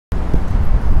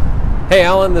Hey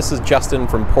Alan, this is Justin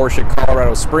from Porsche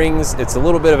Colorado Springs. It's a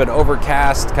little bit of an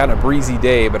overcast, kind of breezy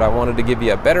day, but I wanted to give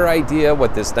you a better idea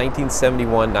what this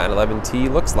 1971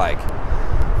 911T looks like.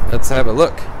 Let's have a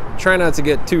look. Try not to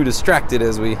get too distracted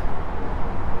as we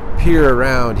peer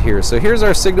around here. So here's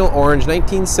our signal orange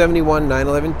 1971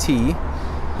 911T.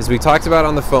 As we talked about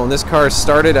on the phone, this car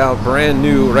started out brand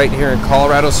new right here in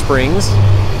Colorado Springs,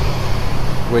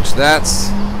 which that's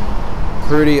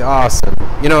pretty awesome.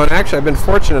 You know, and actually I've been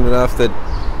fortunate enough that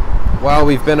while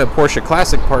we've been a Porsche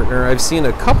Classic partner, I've seen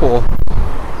a couple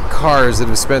cars that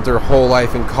have spent their whole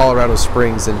life in Colorado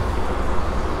Springs, and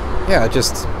yeah,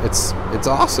 it's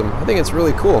awesome. I think it's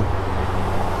really cool.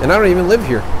 And I don't even live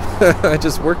here. I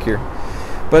just work here.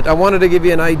 But I wanted to give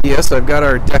you an idea, so I've got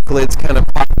our deck lids kind of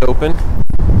popped open.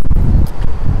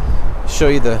 Show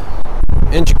you the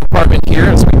engine compartment here,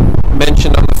 as we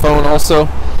mentioned on the phone. Also,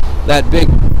 that big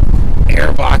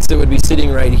air box that would be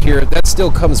sitting right here, that still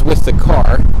comes with the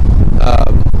car.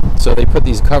 So they put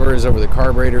these covers over the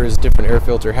carburetors, different air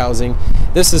filter housing.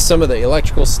 This is some of the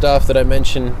electrical stuff that I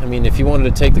mentioned. I mean, if you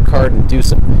wanted to take the car and do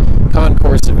some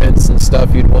concourse events and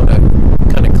stuff, you'd want to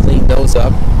kind of clean those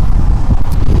up.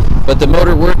 But the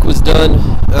motor work was done,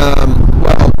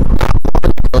 well, not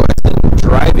long ago, I think,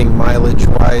 driving mileage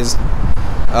wise.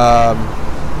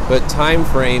 But time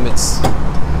frame,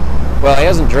 well, he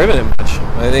hasn't driven it much.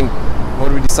 I think, what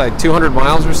did we decide, 200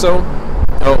 miles or so?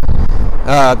 Oh,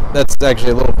 that's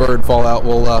actually a little bird fallout.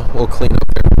 We'll clean up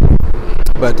there.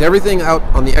 But everything out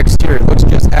on the exterior looks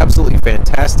just absolutely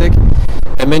fantastic.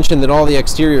 I mentioned that all the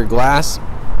exterior glass,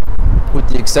 with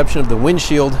the exception of the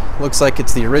windshield, looks like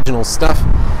it's the original stuff.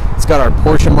 It's got our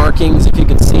Porsche markings, if you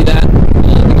can see that.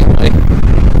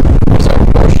 There's our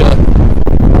Porsche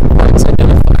parts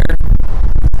identifier.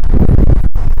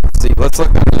 Let's see, let's look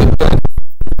under the hood.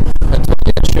 I told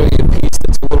you I'd show you a piece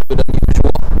that's a little bit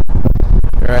unusual.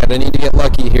 Alright, I need to get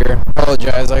lucky here.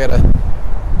 Apologize, I'm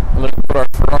gonna put our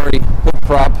Ferrari hood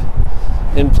prop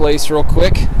in place real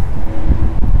quick.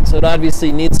 So it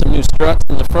obviously needs some new struts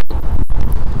in the front.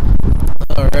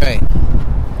 Alright.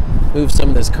 Move some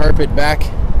of this carpet back.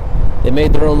 They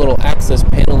made their own little access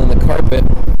panel in the carpet.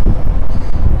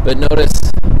 But notice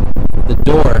the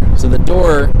door. So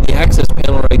the access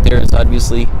panel right there has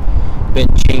obviously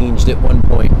been changed at one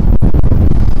point.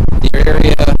 The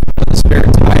area of the spare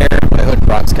tire, my hood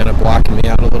prop's kind of blocking me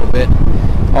out a little bit.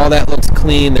 All that looks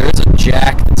clean. There is a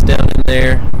jack that's down in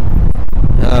there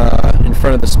in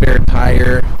front of the spare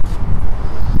tire.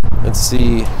 Let's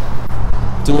see.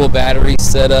 Dual battery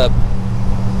setup.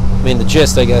 I mean, the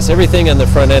gist, I guess. Everything on the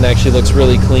front end actually looks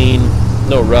really clean.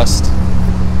 No rust.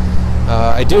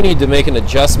 I do need to make an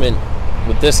adjustment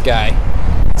with this guy.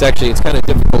 It's kind of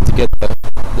difficult to get the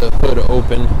hood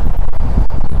open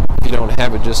if you don't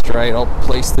have it just right. I'll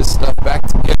place this stuff back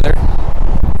together.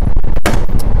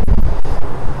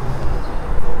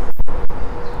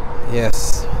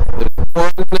 Yes, there's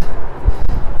one.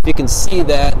 If you can see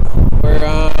that, where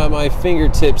my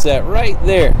fingertips at, right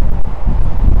there,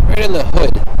 right in the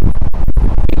hood.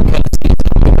 You can kind of see it's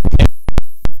a little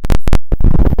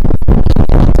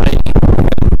tiny.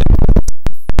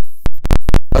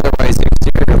 Otherwise, the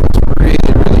exterior looks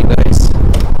really, really nice.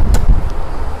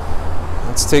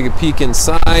 Let's take a peek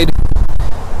inside.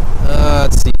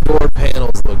 Let's see, door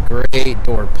panels look great.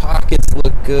 Door pockets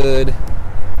look good.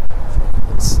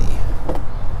 Let's see.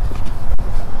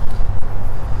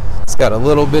 It's got a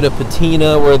little bit of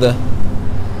patina where the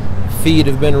feet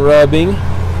have been rubbing,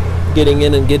 getting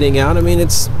in and getting out. I mean,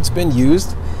 it's been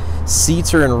used.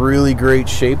 Seats are in really great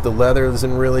shape. The leather is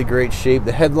in really great shape.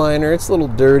 The headliner, it's a little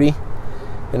dirty.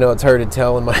 I know it's hard to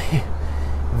tell in my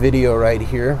video right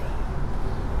here.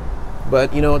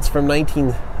 But, you know, it's from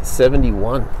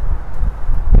 1971.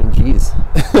 And geez,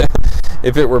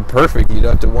 if it were perfect, you'd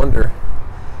have to wonder.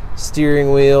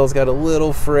 Steering wheel's got a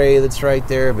little fray that's right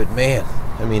there, but man,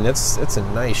 I mean, it's a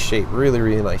nice shape. Really,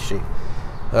 really nice shape.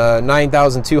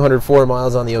 9,204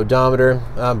 miles on the odometer.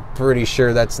 I'm pretty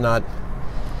sure that's not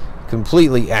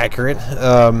completely accurate.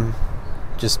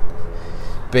 Just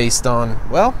based on,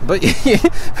 well, but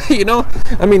you know,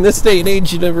 I mean, this day and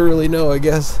age, you never really know, I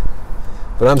guess.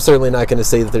 But I'm certainly not going to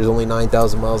say that there's only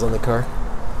 9,000 miles on the car.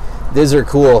 These are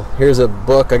cool. Here's a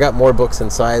book. I got more books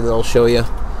inside that I'll show you.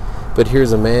 But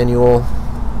here's a manual.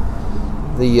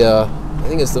 I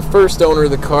think it's the first owner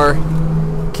of the car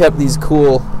kept these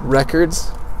cool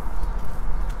records.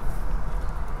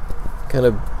 Kind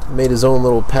of made his own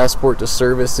little passport to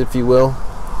service, if you will.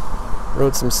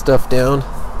 Wrote some stuff down.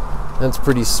 That's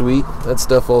pretty sweet. That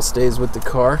stuff all stays with the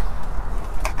car.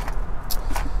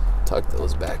 Tuck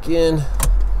those back in.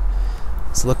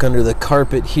 Let's look under the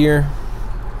carpet here.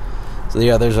 So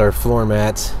yeah, there's our floor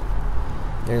mats.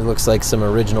 There looks like some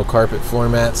original carpet floor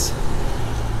mats.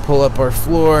 Pull up our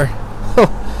floor.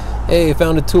 Oh, hey,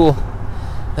 found a tool.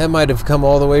 That might have come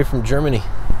all the way from Germany.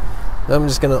 I'm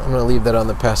gonna leave that on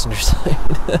the passenger side.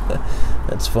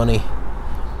 That's funny.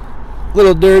 A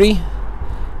little dirty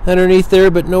underneath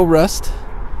there, but no rust.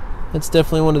 That's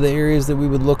definitely one of the areas that we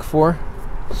would look for.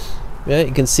 Yeah,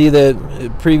 you can see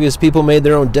that previous people made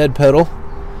their own dead pedal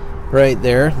right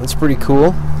there. That's pretty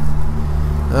cool.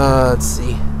 Let's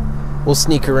see. We'll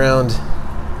sneak around.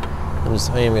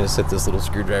 I am going to set this little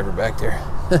screwdriver back there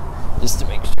just to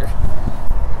make sure.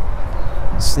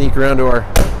 Sneak around to our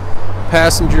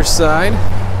passenger side.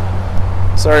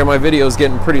 Sorry, my video is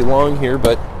getting pretty long here,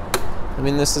 but I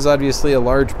mean, this is obviously a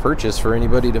large purchase for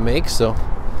anybody to make, so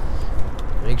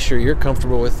make sure you're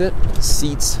comfortable with it.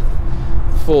 Seats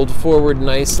fold forward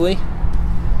nicely.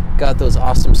 Got those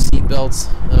awesome seat belts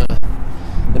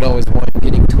that always wind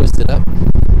getting twisted up.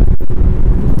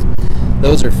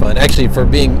 Those are fun. Actually, for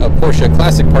being a Porsche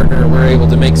Classic partner, we're able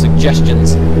to make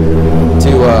suggestions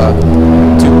to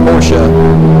Porsche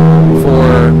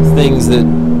for things that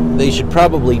they should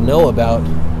probably know about,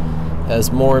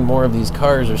 as more and more of these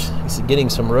cars are getting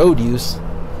some road use.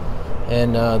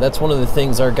 And that's one of the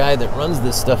things our guy that runs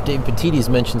this stuff, Dave Petitti's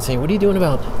mentioned, saying, what are you doing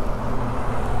about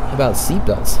seat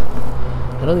belts?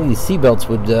 I don't think these seat belts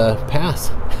would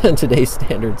pass in today's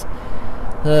standards.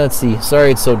 Let's see. Sorry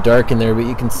it's so dark in there, but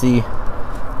you can see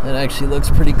that actually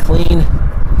looks pretty clean.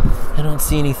 I don't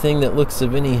see anything that looks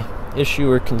of any issue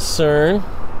or concern.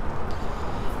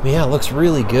 But yeah, it looks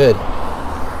really good.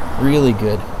 Really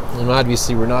good. And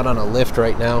obviously we're not on a lift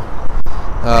right now.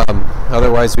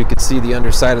 Otherwise we could see the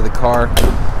underside of the car.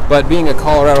 But being a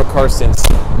Colorado car since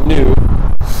new,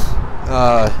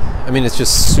 I mean, it's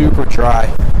just super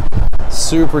dry.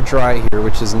 Super dry here,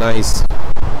 which is nice.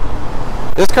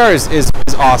 This car is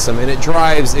awesome, and it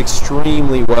drives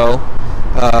extremely well.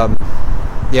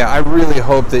 Yeah, I really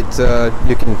hope that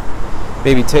you can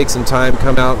maybe take some time,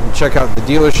 come out and check out the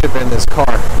dealership and this car.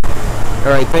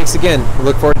 All right, thanks again. We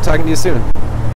look forward to talking to you soon.